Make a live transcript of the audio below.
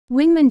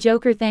Wingman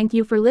Joker, thank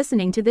you for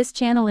listening to this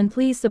channel and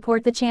please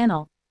support the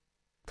channel.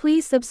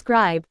 Please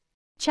subscribe.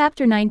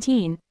 Chapter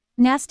 19.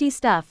 Nasty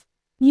stuff.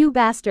 You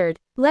bastard.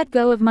 Let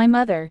go of my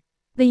mother.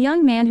 The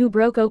young man who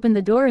broke open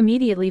the door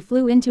immediately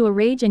flew into a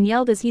rage and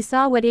yelled as he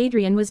saw what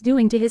Adrian was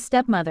doing to his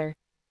stepmother.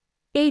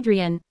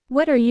 Adrian,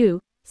 what are you?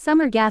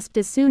 Summer gasped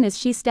as soon as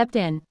she stepped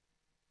in.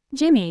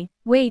 Jimmy,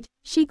 wait,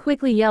 she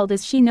quickly yelled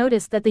as she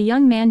noticed that the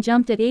young man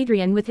jumped at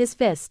Adrian with his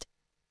fist.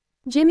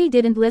 Jimmy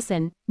didn't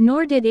listen,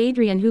 nor did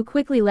Adrian, who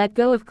quickly let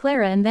go of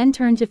Clara and then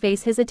turned to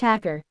face his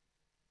attacker.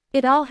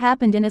 It all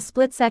happened in a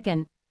split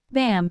second.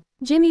 Bam!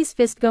 Jimmy's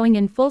fist going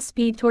in full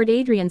speed toward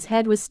Adrian's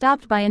head was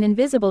stopped by an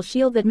invisible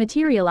shield that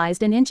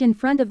materialized an inch in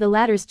front of the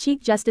latter's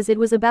cheek just as it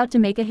was about to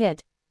make a hit.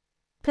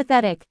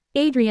 Pathetic.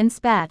 Adrian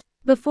spat.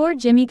 Before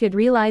Jimmy could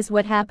realize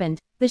what happened,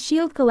 the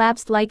shield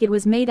collapsed like it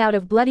was made out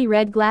of bloody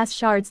red glass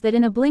shards that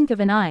in a blink of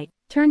an eye,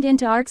 turned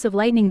into arcs of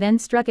lightning, then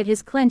struck at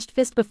his clenched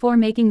fist before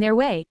making their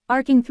way,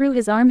 arcing through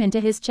his arm into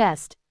his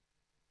chest.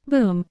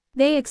 Boom!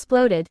 They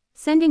exploded,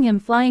 sending him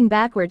flying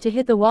backward to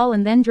hit the wall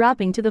and then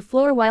dropping to the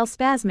floor while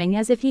spasming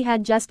as if he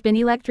had just been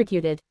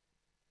electrocuted.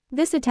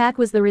 This attack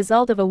was the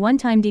result of a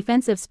one-time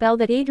defensive spell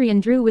that Adrian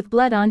drew with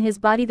blood on his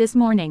body this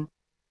morning.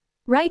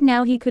 Right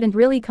now he couldn't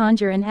really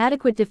conjure an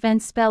adequate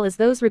defense spell as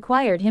those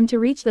required him to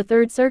reach the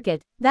third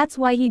circuit, that's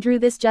why he drew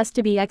this just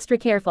to be extra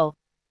careful.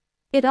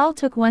 It all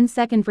took 1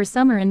 second for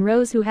Summer and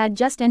Rose, who had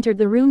just entered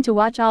the room, to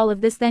watch all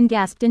of this, then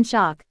gasped in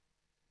shock.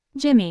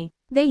 Jimmy!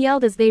 They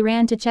yelled as they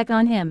ran to check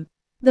on him.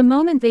 The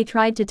moment they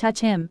tried to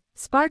touch him,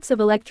 sparks of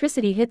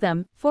electricity hit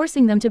them,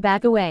 forcing them to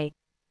back away.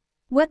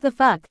 What the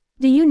fuck?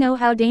 Do you know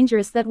how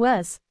dangerous that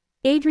was?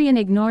 Adrian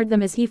ignored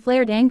them as he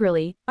flared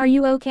angrily, are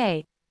you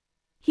okay?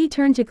 He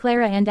turned to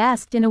Clara and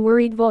asked in a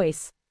worried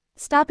voice.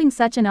 Stopping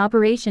such an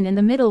operation in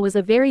the middle was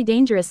a very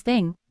dangerous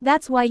thing,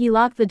 that's why he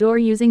locked the door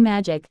using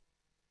magic.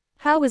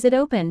 How was it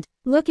opened?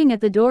 Looking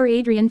at the door,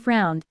 Adrian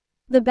frowned.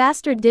 The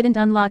bastard didn't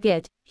unlock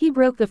it, he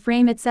broke the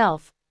frame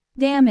itself.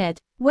 Damn it,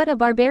 what a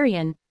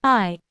barbarian.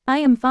 I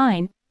am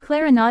fine,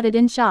 Clara nodded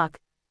in shock.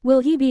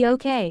 Will he be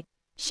okay?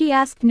 She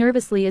asked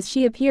nervously as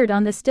she appeared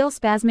on the still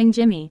spasming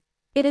Jimmy.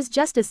 It is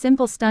just a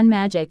simple stun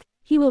magic,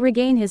 he will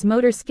regain his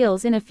motor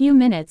skills in a few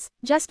minutes,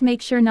 just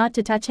make sure not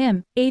to touch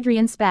him,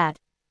 Adrian spat.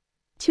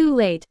 Too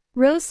late,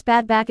 Rose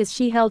spat back as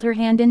she held her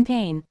hand in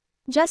pain.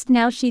 Just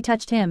now she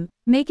touched him,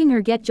 making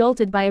her get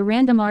jolted by a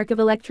random arc of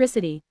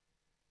electricity.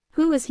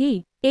 Who is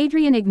he?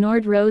 Adrian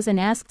ignored Rose and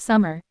asked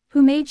Summer,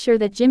 who made sure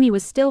that Jimmy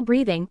was still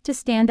breathing, to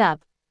stand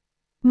up.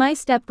 My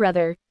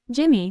stepbrother,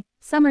 Jimmy,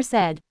 Summer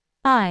said.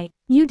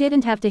 You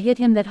didn't have to hit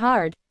him that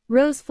hard,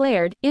 Rose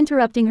flared,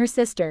 interrupting her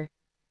sister.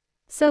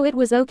 So it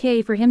was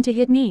okay for him to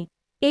hit me?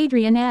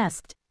 Adrian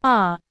asked.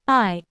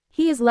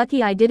 He is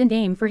lucky I didn't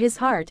aim for his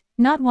heart,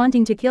 not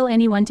wanting to kill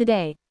anyone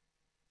today.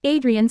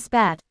 Adrian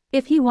spat.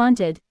 If he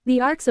wanted,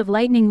 the arcs of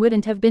lightning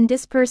wouldn't have been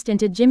dispersed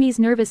into Jimmy's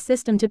nervous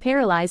system to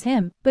paralyze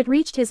him, but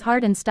reached his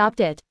heart and stopped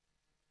it.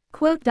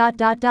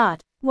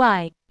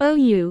 Why, oh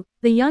you,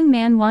 the young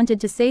man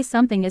wanted to say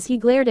something as he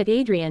glared at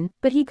Adrian,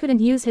 but he couldn't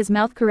use his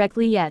mouth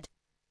correctly yet.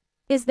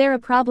 Is there a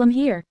problem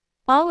here?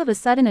 All of a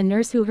sudden a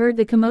nurse who heard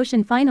the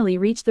commotion finally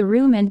reached the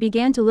room and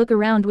began to look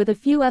around with a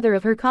few other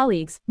of her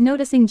colleagues,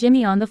 noticing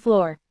Jimmy on the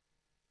floor.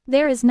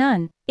 There is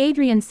none,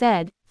 Adrian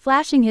said,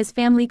 flashing his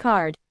family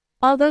card.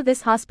 Although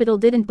this hospital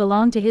didn't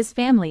belong to his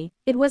family,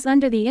 it was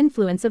under the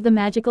influence of the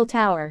magical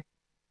tower.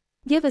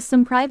 Give us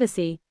some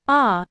privacy.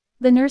 The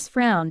nurse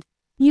frowned.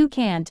 You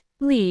can't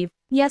leave.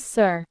 Yes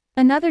sir.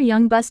 Another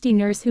young busty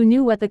nurse who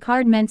knew what the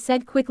card meant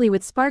said quickly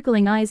with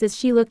sparkling eyes as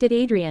she looked at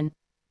Adrian.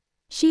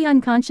 She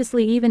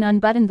unconsciously even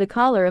unbuttoned the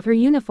collar of her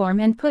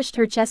uniform and pushed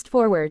her chest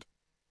forward.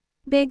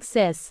 Big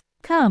sis.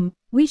 Come,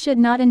 we should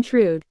not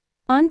intrude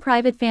on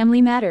private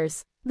family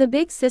matters, the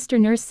big sister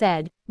nurse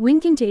said,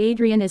 winking to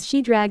Adrian as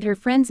she dragged her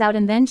friends out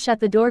and then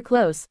shut the door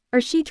close, or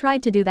she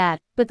tried to do that,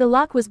 but the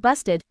lock was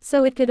busted,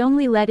 so it could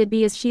only let it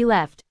be as she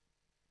left.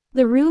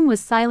 The room was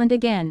silent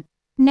again.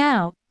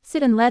 Now,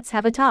 sit and let's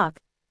have a talk.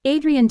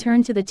 Adrian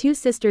turned to the two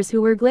sisters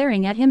who were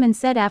glaring at him and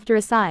said after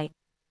a sigh.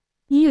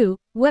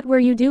 What were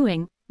you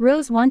doing?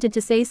 Rose wanted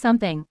to say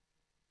something.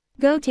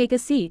 Go take a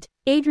seat,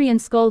 Adrian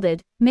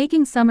scolded,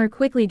 making Summer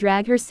quickly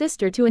drag her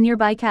sister to a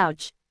nearby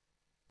couch.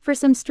 For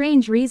some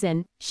strange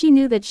reason, she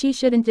knew that she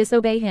shouldn't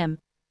disobey him.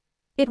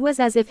 It was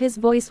as if his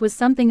voice was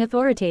something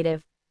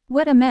authoritative.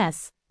 What a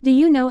mess. Do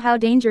you know how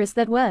dangerous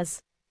that was?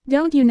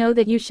 Don't you know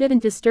that you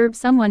shouldn't disturb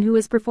someone who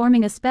is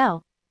performing a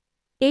spell?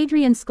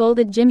 Adrian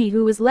scolded Jimmy,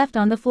 who was left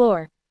on the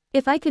floor.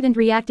 If I couldn't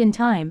react in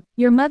time,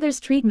 your mother's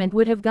treatment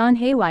would have gone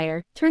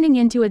haywire, turning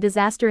into a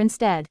disaster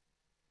instead.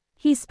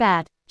 He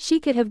spat. She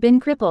could have been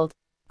crippled.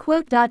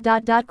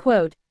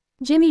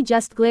 Jimmy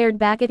just glared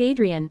back at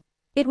Adrian.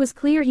 It was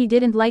clear he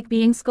didn't like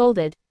being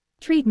scolded.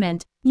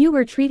 Treatment? You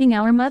were treating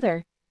our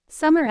mother?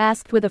 Summer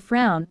asked with a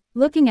frown,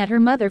 looking at her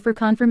mother for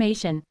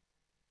confirmation.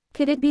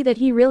 Could it be that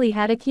he really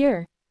had a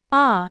cure?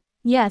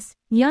 Yes,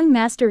 young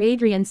Master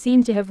Adrian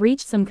seemed to have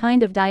reached some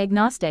kind of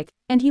diagnostic,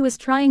 and he was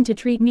trying to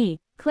treat me,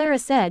 Clara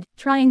said,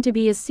 trying to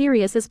be as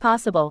serious as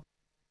possible.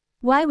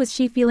 Why was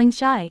she feeling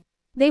shy?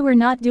 They were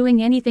not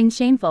doing anything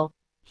shameful.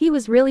 He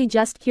was really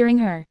just curing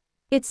her.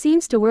 It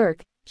seems to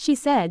work, she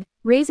said,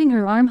 raising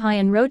her arm high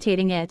and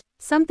rotating it,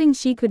 something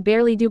she could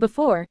barely do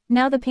before.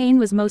 Now the pain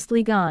was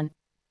mostly gone.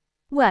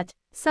 What?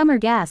 Summer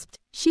gasped.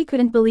 She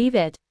couldn't believe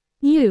it.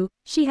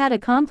 She had a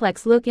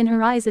complex look in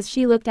her eyes as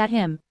she looked at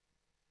him.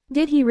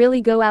 Did he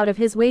really go out of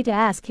his way to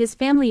ask his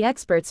family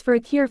experts for a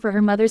cure for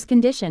her mother's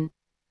condition?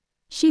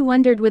 She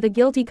wondered with a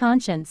guilty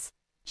conscience.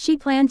 She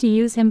planned to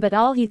use him, but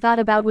all he thought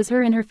about was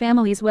her and her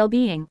family's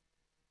well-being.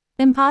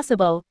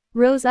 Impossible,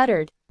 Rose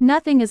uttered.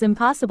 Nothing is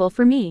impossible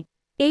for me.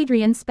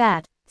 Adrian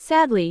spat.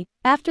 Sadly,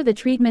 after the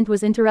treatment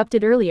was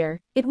interrupted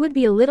earlier, it would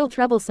be a little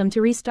troublesome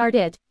to restart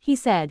it, he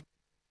said.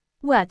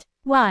 What?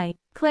 Why?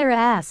 Clara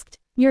asked.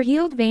 Your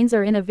healed veins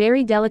are in a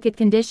very delicate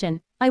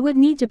condition. I would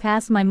need to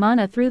pass my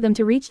mana through them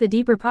to reach the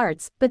deeper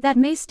parts, but that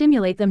may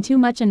stimulate them too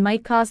much and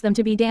might cause them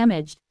to be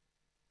damaged.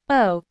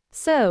 Oh,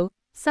 so,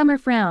 Summer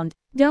frowned.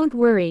 Don't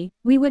worry,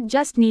 we would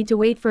just need to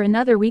wait for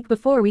another week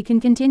before we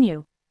can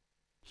continue.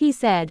 He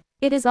said,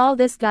 it is all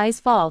this guy's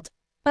fault.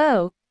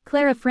 Oh,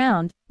 Clara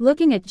frowned,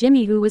 looking at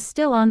Jimmy who was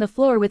still on the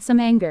floor with some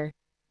anger.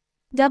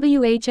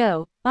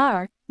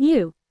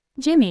 You.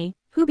 Jimmy,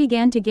 who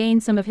began to gain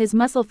some of his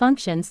muscle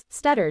functions,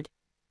 stuttered.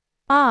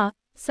 Ah,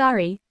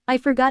 sorry, I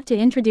forgot to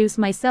introduce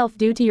myself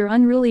due to your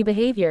unruly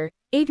behavior.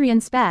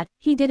 Adrian spat.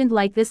 He didn't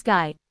like this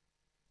guy.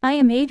 I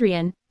am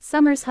Adrian,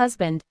 Summer's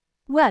husband.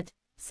 What?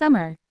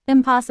 Summer.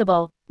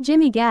 Impossible.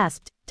 Jimmy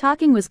gasped.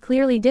 Talking was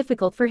clearly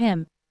difficult for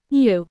him.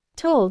 You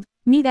told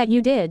me that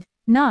you did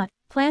not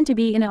plan to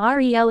be in a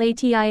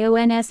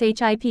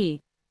relationship.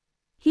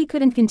 He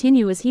couldn't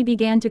continue as he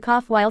began to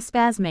cough while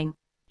spasming.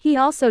 He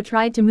also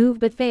tried to move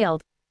but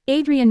failed.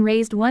 Adrian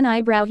raised one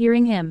eyebrow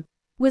hearing him.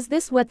 Was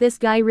this what this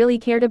guy really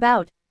cared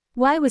about?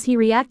 Why was he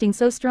reacting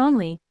so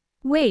strongly?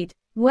 Wait,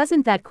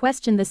 wasn't that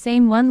question the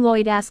same one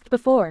Lloyd asked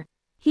before?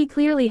 He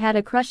clearly had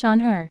a crush on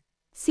her.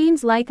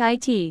 Seems like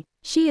it.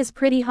 She is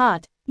pretty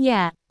hot.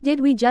 Yeah, did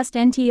we just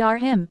NTR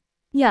him?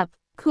 Yup,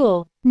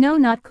 cool. No,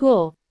 not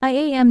cool. I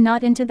am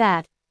not into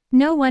that.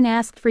 No one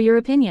asked for your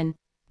opinion.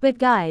 But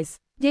guys,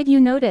 did you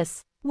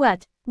notice?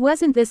 What?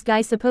 Wasn't this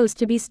guy supposed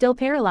to be still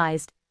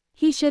paralyzed?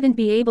 He shouldn't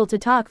be able to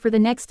talk for the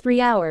next 3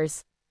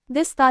 hours.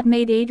 This thought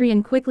made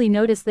Adrian quickly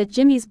notice that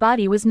Jimmy's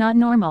body was not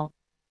normal.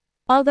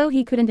 Although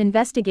he couldn't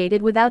investigate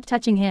it without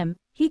touching him,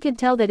 he could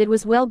tell that it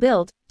was well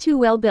built, too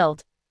well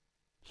built.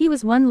 He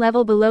was one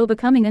level below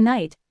becoming a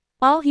knight.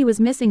 All he was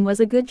missing was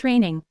a good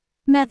training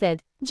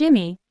method.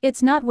 Jimmy,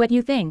 it's not what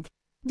you think.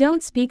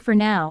 Don't speak for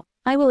now,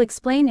 I will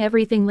explain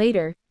everything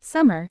later.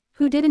 Summer,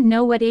 who didn't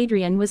know what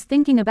Adrian was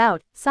thinking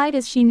about, sighed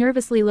as she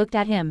nervously looked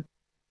at him.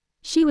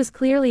 She was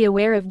clearly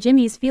aware of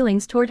Jimmy's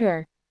feelings toward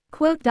her.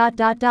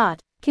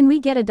 Can we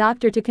get a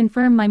doctor to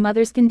confirm my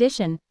mother's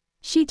condition?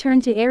 She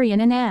turned to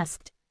Arian and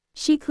asked.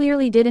 She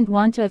clearly didn't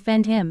want to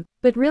offend him,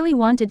 but really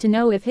wanted to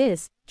know if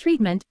his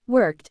treatment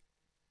worked.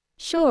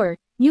 Sure,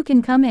 you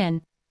can come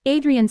in,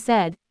 Adrian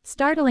said,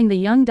 startling the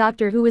young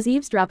doctor who was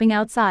eavesdropping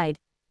outside.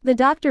 The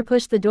doctor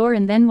pushed the door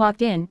and then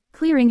walked in,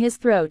 clearing his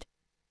throat.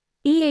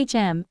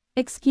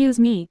 Excuse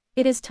me,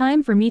 it is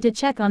time for me to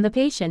check on the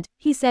patient,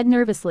 he said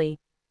nervously.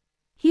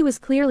 He was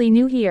clearly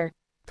new here.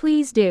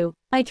 Please do.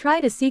 I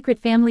tried a secret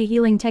family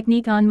healing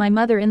technique on my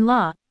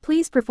mother-in-law,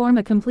 please perform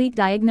a complete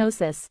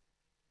diagnosis.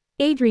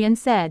 Adrian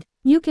said,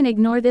 you can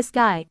ignore this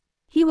guy.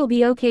 He will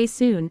be okay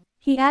soon,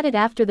 he added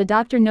after the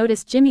doctor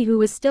noticed Jimmy who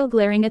was still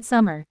glaring at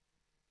Summer.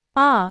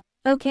 Ah,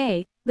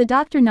 okay, the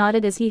doctor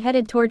nodded as he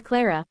headed toward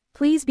Clara.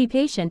 Please be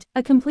patient,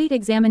 a complete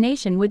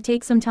examination would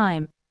take some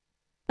time.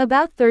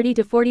 About 30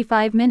 to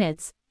 45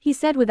 minutes, he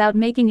said without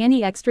making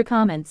any extra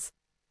comments.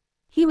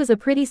 He was a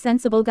pretty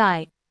sensible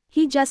guy.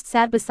 He just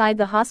sat beside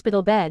the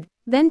hospital bed,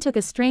 then took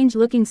a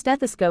strange-looking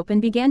stethoscope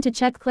and began to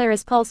check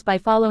Clara's pulse by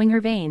following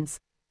her veins.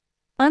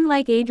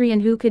 Unlike Adrian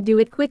who could do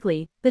it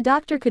quickly, the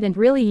doctor couldn't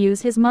really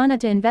use his mana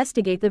to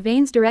investigate the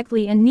veins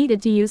directly and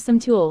needed to use some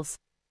tools.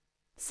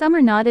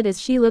 Summer nodded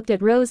as she looked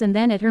at Rose and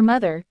then at her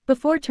mother,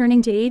 before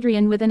turning to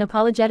Adrian with an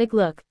apologetic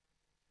look.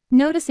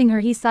 Noticing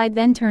her he sighed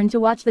then turned to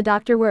watch the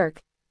doctor work.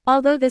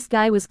 Although this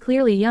guy was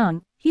clearly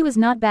young, he was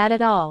not bad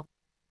at all.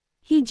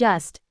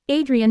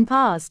 Adrian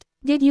paused.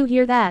 Did you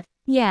hear that?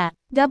 Yeah,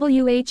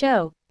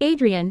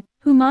 Adrian,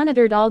 who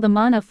monitored all the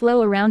mana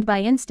flow around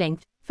by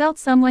instinct, felt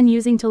someone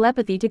using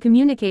telepathy to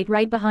communicate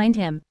right behind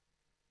him.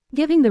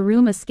 Giving the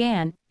room a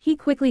scan, he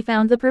quickly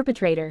found the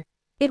perpetrator.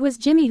 It was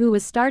Jimmy who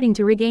was starting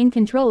to regain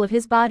control of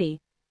his body.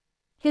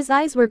 His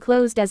eyes were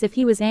closed as if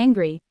he was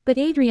angry, but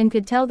Adrian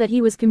could tell that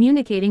he was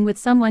communicating with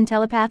someone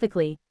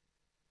telepathically.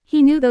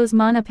 He knew those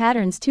mana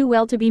patterns too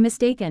well to be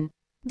mistaken.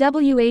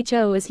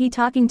 Is he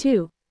talking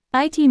to?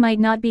 It might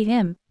not be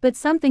him, but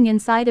something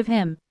inside of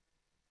him.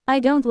 I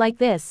don't like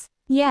this.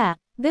 Yeah,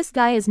 this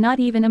guy is not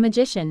even a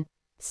magician.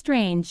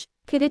 Strange.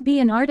 Could it be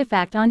an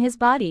artifact on his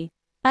body?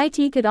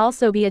 It could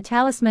also be a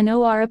talisman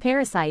or a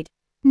parasite.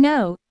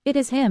 No, it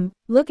is him.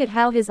 Look at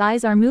how his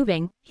eyes are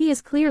moving, he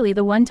is clearly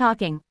the one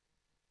talking.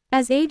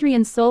 As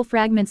Adrian's soul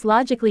fragments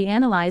logically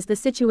analyzed the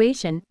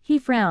situation, he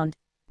frowned.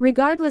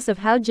 Regardless of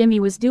how Jimmy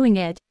was doing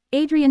it,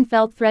 Adrian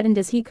felt threatened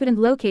as he couldn't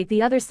locate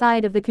the other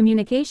side of the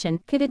communication.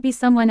 Could it be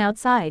someone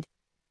outside?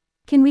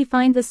 Can we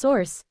find the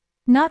source?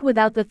 Not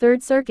without the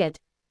third circuit.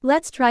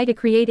 Let's try to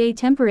create a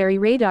temporary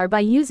radar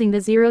by using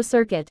the zero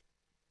circuit.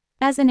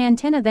 As an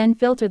antenna, then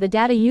filter the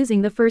data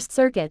using the first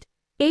circuit.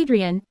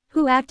 Adrian,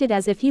 who acted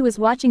as if he was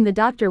watching the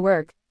doctor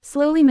work,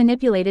 slowly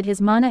manipulated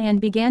his mana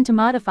and began to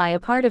modify a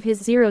part of his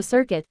zero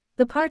circuit,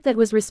 the part that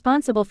was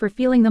responsible for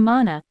feeling the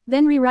mana,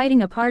 then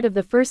rewriting a part of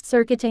the first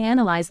circuit to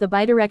analyze the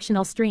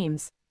bidirectional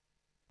streams.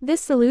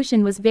 This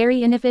solution was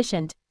very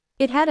inefficient.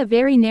 It had a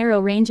very narrow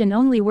range and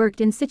only worked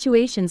in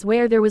situations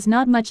where there was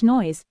not much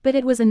noise, but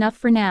it was enough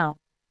for now.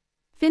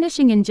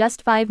 Finishing in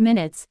just 5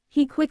 minutes,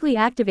 he quickly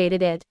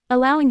activated it,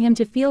 allowing him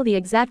to feel the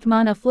exact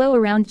mana flow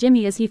around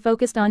Jimmy as he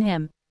focused on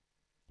him.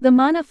 The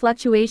mana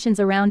fluctuations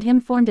around him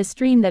formed a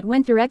stream that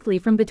went directly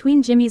from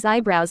between Jimmy's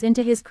eyebrows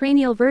into his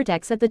cranial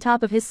vertex at the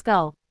top of his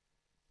skull.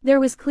 There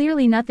was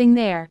clearly nothing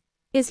there.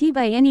 Is he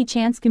by any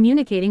chance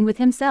communicating with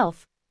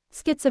himself?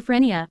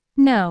 Schizophrenia?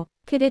 No.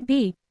 Could it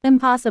be?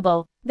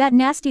 Impossible. That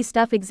nasty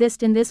stuff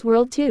exists in this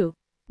world too.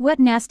 What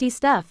nasty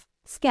stuff?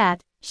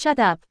 Scat. Shut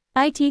up.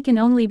 It can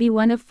only be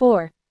one of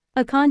 4.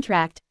 A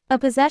contract, a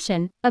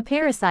possession, a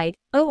parasite,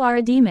 or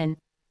a demon.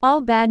 All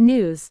bad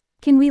news.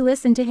 Can we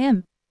listen to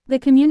him? The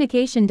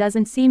communication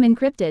doesn't seem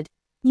encrypted.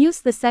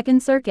 Use the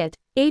second circuit.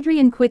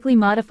 Adrian quickly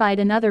modified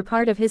another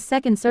part of his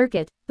second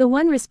circuit, the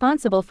one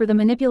responsible for the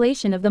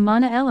manipulation of the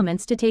mana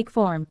elements to take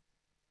form.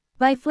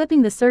 By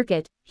flipping the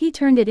circuit, he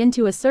turned it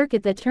into a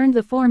circuit that turned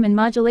the form and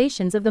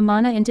modulations of the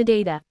mana into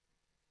data.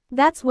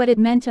 That's what it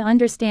meant to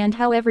understand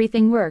how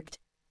everything worked.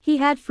 He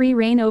had free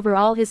reign over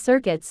all his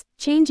circuits,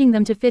 changing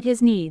them to fit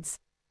his needs.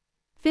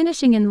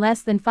 Finishing in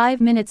less than 5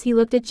 minutes, he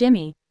looked at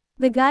Jimmy.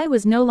 The guy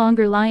was no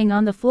longer lying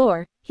on the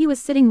floor, he was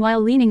sitting while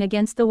leaning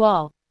against the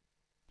wall.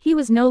 He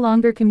was no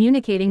longer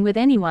communicating with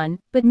anyone,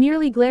 but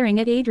merely glaring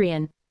at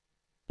Adrian.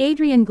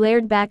 Adrian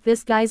glared back.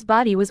 This guy's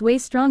body was way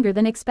stronger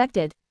than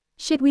expected.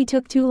 Shit, we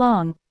took too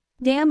long.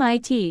 Damn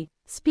it.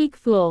 Speak,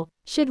 fool.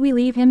 Should we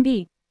leave him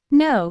be?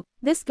 No,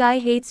 this guy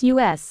hates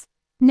us.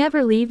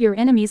 Never leave your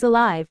enemies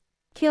alive.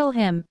 Kill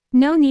him.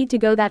 No need to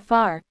go that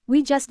far,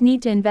 we just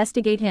need to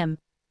investigate him.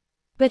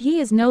 But he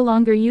is no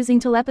longer using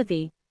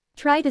telepathy.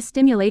 Try to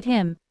stimulate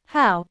him.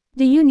 How?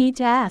 Do you need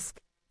to ask?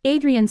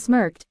 Adrian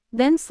smirked,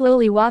 then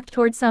slowly walked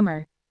toward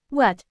Summer.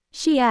 What?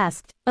 She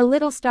asked, a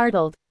little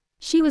startled.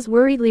 She was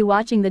worriedly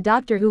watching the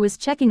doctor who was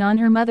checking on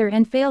her mother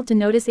and failed to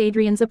notice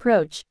Adrian's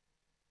approach.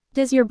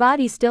 Does your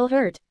body still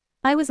hurt?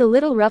 I was a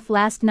little rough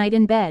last night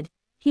in bed.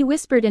 He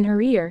whispered in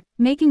her ear,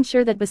 making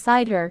sure that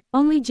beside her,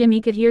 only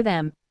Jimmy could hear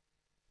them.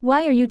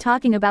 Why are you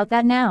talking about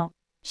that now?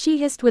 She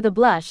hissed with a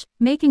blush,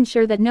 making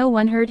sure that no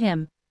one heard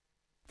him.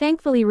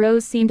 Thankfully,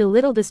 Rose seemed a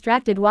little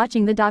distracted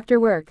watching the doctor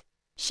work.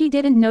 She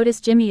didn't notice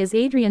Jimmy as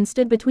Adrian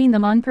stood between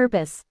them on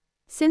purpose.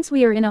 Since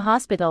we are in a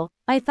hospital,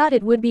 I thought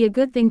it would be a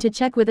good thing to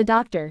check with a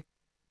doctor.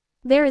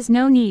 There is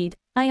no need,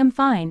 I am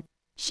fine.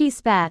 She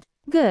spat.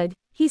 Good,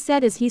 he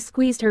said as he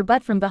squeezed her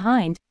butt from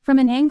behind, from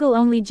an angle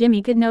only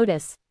Jimmy could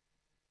notice.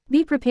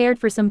 Be prepared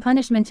for some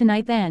punishment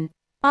tonight then.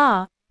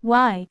 Ah,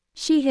 why?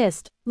 She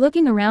hissed,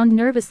 looking around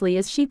nervously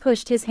as she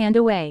pushed his hand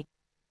away.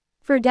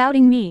 For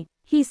doubting me,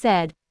 he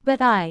said.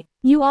 But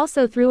you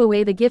also threw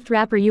away the gift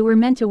wrapper you were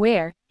meant to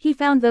wear. He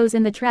found those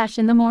in the trash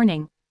in the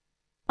morning.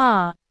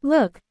 Ah,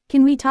 look,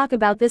 can we talk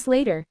about this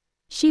later?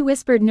 She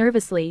whispered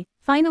nervously,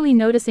 finally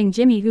noticing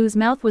Jimmy, whose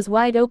mouth was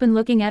wide open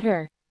looking at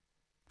her.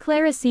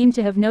 Clara seemed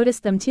to have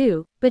noticed them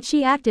too, but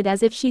she acted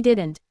as if she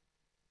didn't.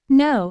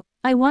 No,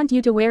 I want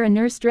you to wear a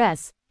nurse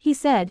dress, he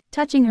said,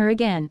 touching her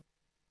again.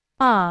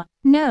 Ah,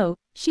 no,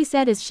 she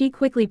said as she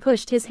quickly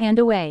pushed his hand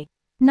away.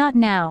 Not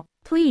now,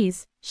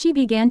 please, she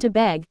began to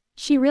beg.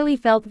 She really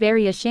felt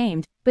very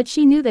ashamed, but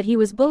she knew that he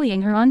was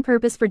bullying her on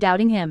purpose for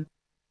doubting him.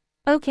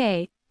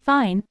 Okay,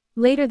 fine,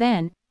 later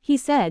then, he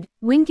said,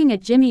 winking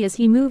at Jimmy as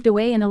he moved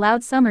away and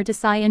allowed Summer to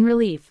sigh in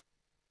relief.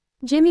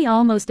 Jimmy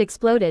almost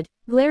exploded,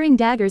 glaring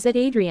daggers at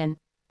Adrian.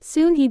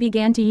 Soon he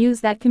began to use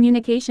that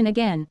communication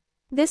again.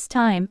 This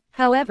time,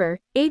 however,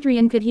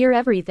 Adrian could hear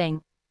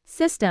everything.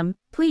 System,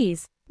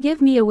 please,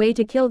 give me a way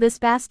to kill this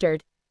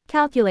bastard.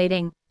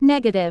 Calculating.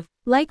 Negative.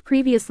 Like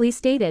previously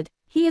stated,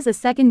 he is a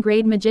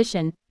second-grade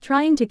magician.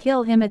 Trying to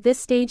kill him at this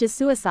stage is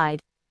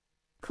suicide.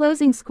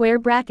 Closing square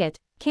bracket.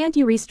 Can't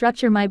you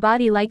restructure my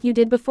body like you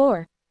did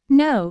before?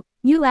 No,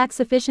 you lack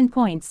sufficient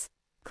points.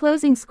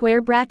 Closing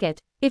square bracket.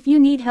 If you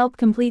need help,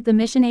 complete the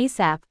mission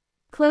ASAP.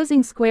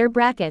 Closing square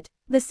bracket.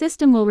 The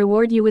system will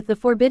reward you with the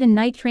Forbidden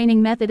Night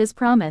training method as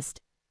promised.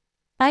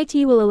 IT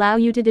will allow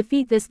you to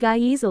defeat this guy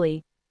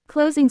easily.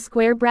 Closing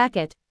square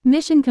bracket.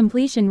 Mission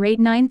completion rate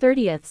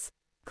 9/30.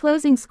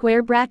 Closing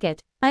square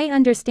bracket. I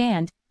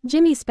understand.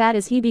 Jimmy spat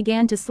as he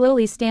began to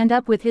slowly stand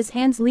up with his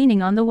hands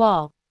leaning on the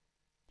wall.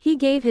 He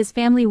gave his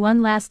family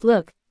one last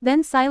look,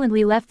 then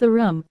silently left the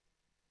room.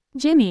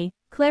 Jimmy,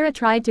 Clara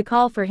tried to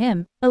call for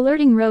him,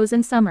 alerting Rose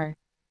and Summer.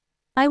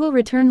 I will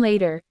return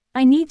later.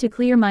 I need to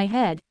clear my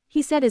head,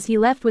 he said as he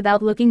left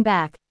without looking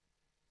back.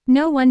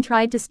 No one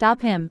tried to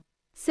stop him.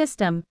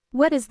 System,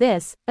 what is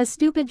this, a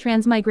stupid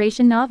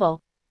transmigration novel?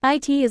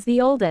 It is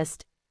the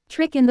oldest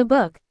trick in the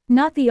book.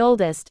 Not the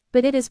oldest,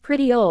 but it is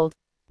pretty old.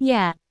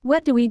 Yeah,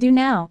 what do we do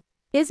now?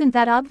 Isn't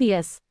that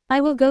obvious? I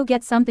will go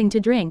get something to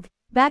drink.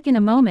 Back in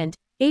a moment,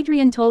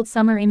 Adrian told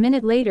Summer a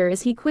minute later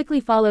as he quickly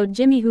followed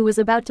Jimmy, who was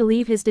about to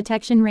leave his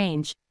detection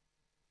range.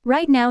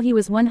 Right now he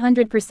was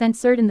 100%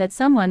 certain that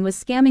someone was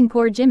scamming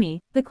poor Jimmy.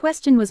 The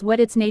question was what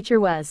its nature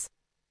was.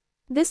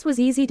 This was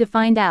easy to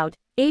find out.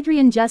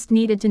 Adrian just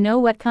needed to know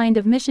what kind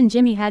of mission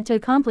Jimmy had to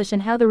accomplish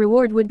and how the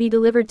reward would be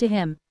delivered to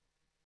him.